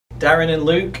Darren and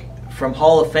Luke from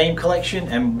Hall of Fame Collection,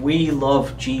 and we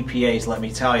love GPAs, let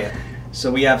me tell you.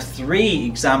 So we have 3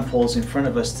 examples in front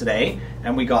of us today,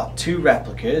 and we got 2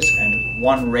 replicas and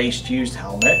 1 raced used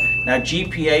helmet. Now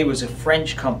GPA was a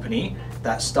French company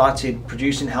that started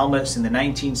producing helmets in the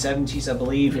 1970s, I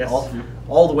believe, yes.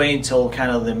 all the way until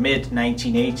kind of the mid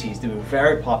 1980s. They were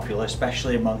very popular,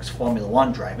 especially amongst Formula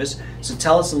One drivers. So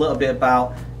tell us a little bit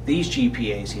about these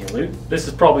GPAs here, Luke. This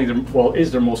is probably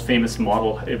is their most famous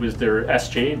model. It was their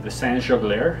SJ, the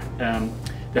Saint-Jugulaire.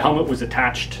 The helmet was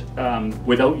attached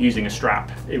without using a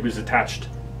strap. It was attached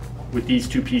with these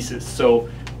 2 pieces. So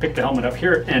pick the helmet up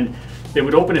here, and they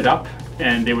would open it up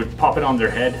and they would pop it on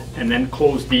their head and then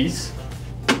close these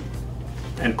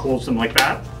and close them like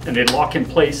that, and they'd lock in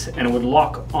place, and it would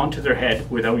lock onto their head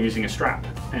without using a strap.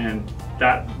 And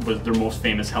that was their most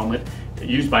famous helmet,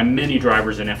 used by many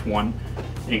drivers in F1,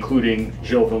 including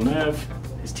Gilles Villeneuve,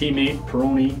 his teammate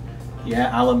Pironi.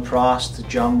 Yeah, Alan Prost,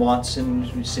 John Watson,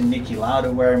 we've seen Niki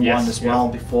Lauda wearing one as well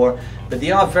before. But they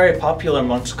are very popular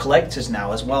amongst collectors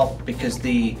now as well, because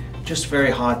they're just very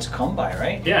hard to come by,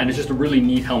 right? Yeah, and it's just a really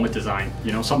neat helmet design,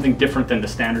 you know, something different than the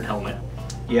standard helmet.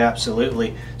 Yeah,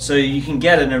 absolutely. So you can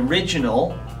get an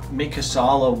original Mika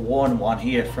Salo worn one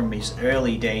here from his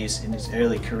early days in his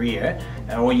early career,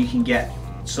 or you can get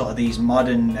sort of these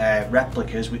modern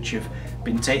replicas which have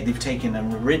been they've taken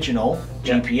an original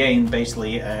GPA, and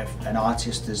basically an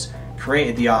artist has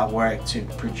created the artwork to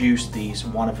produce these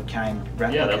one-of-a-kind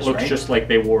replicas. Yeah, that looks just like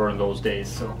they wore in those days.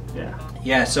 So yeah.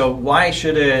 Yeah. So why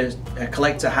should a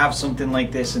collector have something like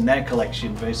this in their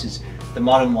collection versus the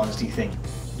modern ones, do you think?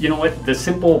 You know what? The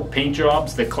simple paint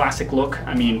jobs, the classic look.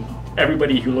 I mean,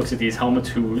 everybody who looks at these helmets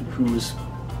who's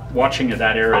watching at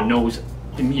that era knows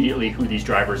immediately who these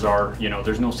drivers are. You know,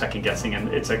 there's no second guessing, and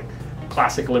it's a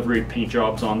classic livery paint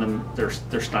jobs on them. They're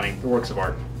stunning. They're works of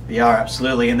art. They are,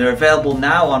 absolutely, and they're available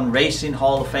now on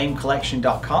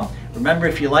RacingHallOfFameCollection.com. Remember,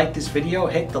 if you like this video,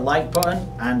 hit the like button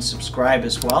and subscribe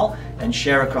as well, and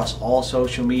share across all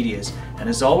social medias. And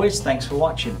as always, thanks for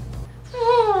watching.